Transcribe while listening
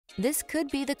This could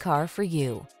be the car for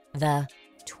you. The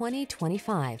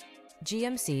 2025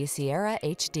 GMC Sierra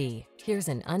HD. Here's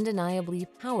an undeniably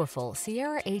powerful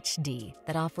Sierra HD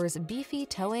that offers beefy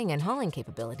towing and hauling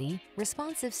capability,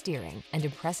 responsive steering, and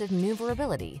impressive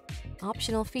maneuverability.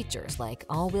 Optional features like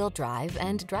all-wheel drive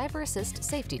and driver assist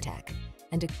safety tech,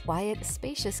 and a quiet,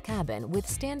 spacious cabin with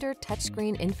standard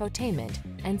touchscreen infotainment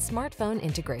and smartphone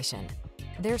integration.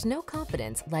 There's no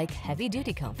confidence like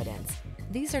heavy-duty confidence.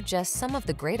 These are just some of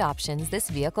the great options this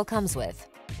vehicle comes with: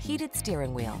 heated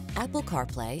steering wheel, Apple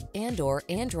CarPlay and/or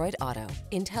Android Auto,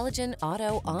 intelligent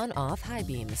auto on-off high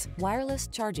beams, wireless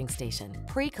charging station,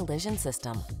 pre-collision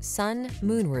system, sun,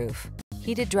 moonroof,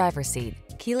 heated driver's seat,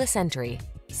 keyless entry,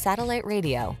 satellite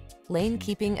radio, lane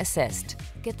keeping assist.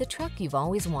 Get the truck you've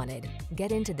always wanted.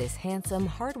 Get into this handsome,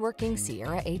 hardworking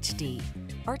Sierra HD.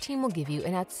 Our team will give you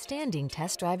an outstanding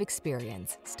test drive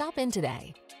experience. Stop in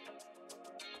today.